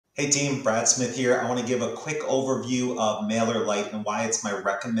Hey team, Brad Smith here. I want to give a quick overview of MailerLite and why it's my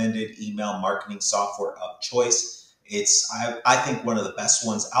recommended email marketing software of choice. I think, one of the best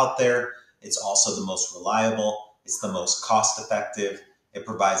ones out there. It's also the most reliable. It's the most cost effective. It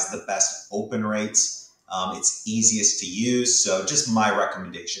provides the best open rates. It's easiest to use. So just my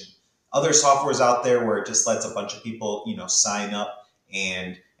recommendation. Other softwares out there where it just lets a bunch of people, sign up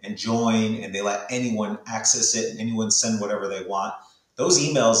and join, and they let anyone access it and anyone send whatever they want. Those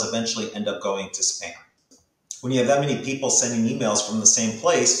emails eventually end up going to spam. When you have that many people sending emails from the same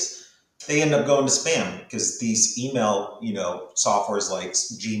place, they end up going to spam because these email, softwares like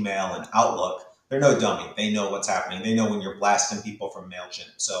Gmail and Outlook, they're no dummy. They know what's happening. They know when you're blasting people from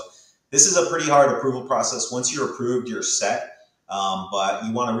MailChimp. So this is a pretty hard approval process. Once you're approved, you're set. But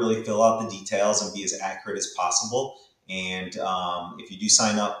you want to really fill out the details and be as accurate as possible. And if you do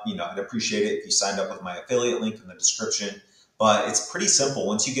sign up, I'd appreciate it if you signed up with my affiliate link in the description. But it's pretty simple.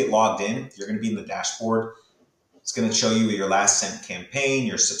 Once you get logged in, you're going to be in the dashboard. It's going to show you your last sent campaign,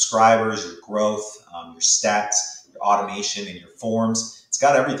 your subscribers, your growth, your stats, your automation, and your forms. It's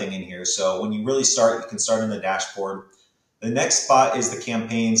got everything in here. So when you really start, you can start in the dashboard. The next spot is the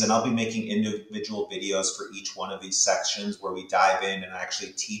campaigns, and I'll be making individual videos for each one of these sections where we dive in and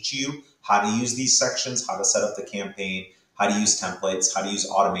actually teach you how to use these sections, how to set up the campaign, how to use templates, how to use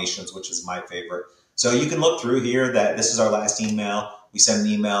automations, which is my favorite. So you can look through here that this is our last email. We sent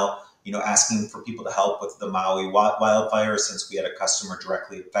an email, asking for people to help with the Maui wildfire since we had a customer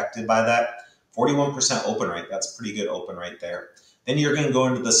directly affected by that. 41% open rate. That's a pretty good open rate there. Then you're going to go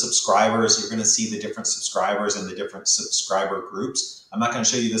into the subscribers. You're going to see the different subscribers and the different subscriber groups. I'm not going to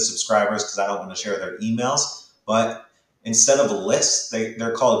show you the subscribers because I don't want to share their emails. But instead of lists,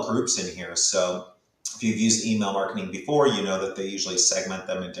 they're called groups in here. So if you've used email marketing before, you know that they usually segment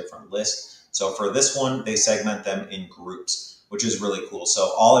them in different lists. So for this one, they segment them in groups, which is really cool.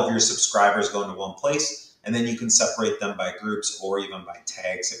 So all of your subscribers go into one place, and then you can separate them by groups or even by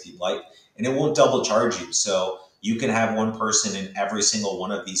tags if you'd like. And it won't double charge you. So you can have one person in every single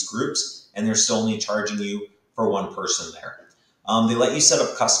one of these groups, and they're still only charging you for one person there. They let you set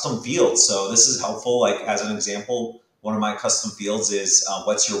up custom fields. So this is helpful. Like as an example, one of my custom fields is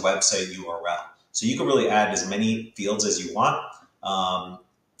what's your website URL. So you can really add as many fields as you want.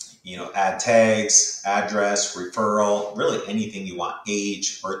 Add tags, address, referral, really anything you want,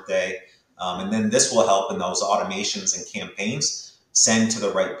 age, birthday. And then this will help in those automations and campaigns send to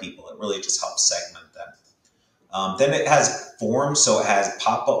the right people. It really just helps segment them. Then it has forms. So it has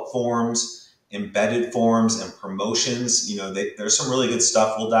pop-up forms, embedded forms, and promotions. There's some really good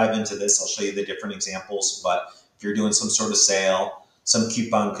stuff. We'll dive into this. I'll show you the different examples. But if you're doing some sort of sale, some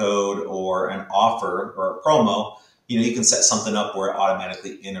coupon code, or an offer or a promo, you can set something up where it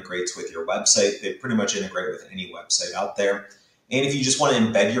automatically integrates with your website. They pretty much integrate with any website out there. And if you just want to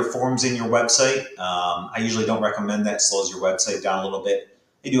embed your forms in your website, I usually don't recommend that. It slows your website down a little bit.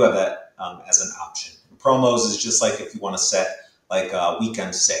 They do have that as an option. And promos is just like if you want to set like a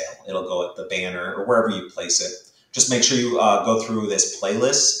weekend sale, it'll go at the banner or wherever you place it. Just make sure you go through this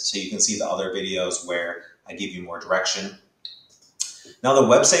playlist so you can see the other videos where I give you more direction. Now the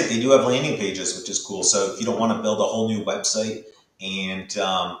website, they do have landing pages, which is cool. So if you don't want to build a whole new website and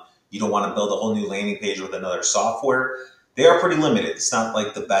you don't want to build a whole new landing page with another software, they are pretty limited. It's not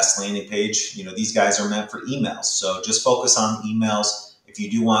like the best landing page. These guys are meant for emails. So just focus on emails. If you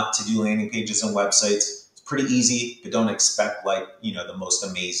do want to do landing pages and websites, it's pretty easy, but don't expect the most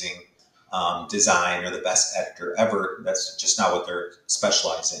amazing design or the best editor ever. That's just not what they're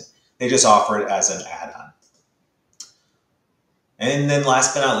specialized in. They just offer it as an add-on. And then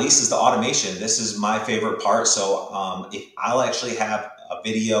last but not least is the automation. This is my favorite part. So I'll actually have a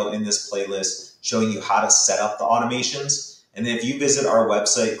video in this playlist showing you how to set up the automations. And then if you visit our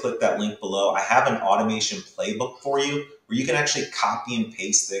website, click that link below. I have an automation playbook for you where you can actually copy and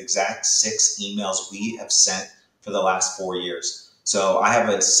paste the exact 6 emails we have sent for the last 4 years. So I have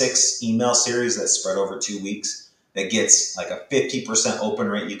a 6 email series that's spread over 2 weeks that gets like a 50% open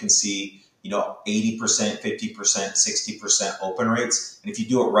rate. You can see 80%, 50%, 60% open rates. And if you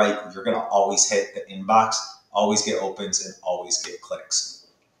do it right, you're going to always hit the inbox, always get opens, and always get clicks.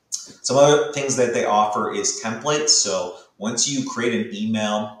 Some other things that they offer is templates. So once you create an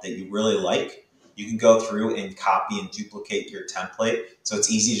email that you really like, you can go through and copy and duplicate your template. So it's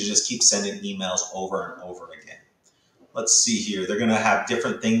easy to just keep sending emails over and over again. Let's see here. They're going to have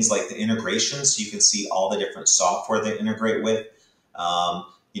different things like the integration. So you can see all the different software they integrate with.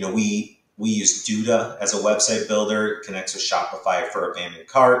 We use Duda as a website builder. It connects with Shopify for abandoned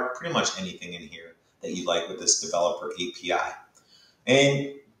cart, pretty much anything in here that you like with this developer API.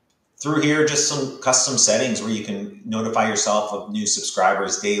 And Through here, just some custom settings where you can notify yourself of new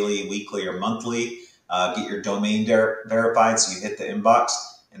subscribers daily, weekly, or monthly. Get your domain verified so you hit the inbox,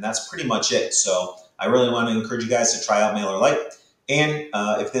 and that's pretty much it. So I really want to encourage you guys to try out MailerLite. And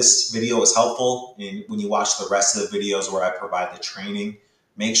if this video was helpful, and when you watch the rest of the videos where I provide the training,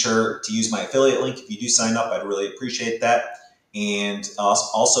 make sure to use my affiliate link. If you do sign up, I'd really appreciate that. And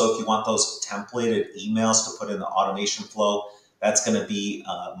also, if you want those templated emails to put in the automation flow, that's going to be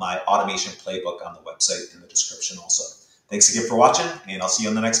my automation playbook on the website in the description also. Thanks again for watching, and I'll see you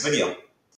on the next video.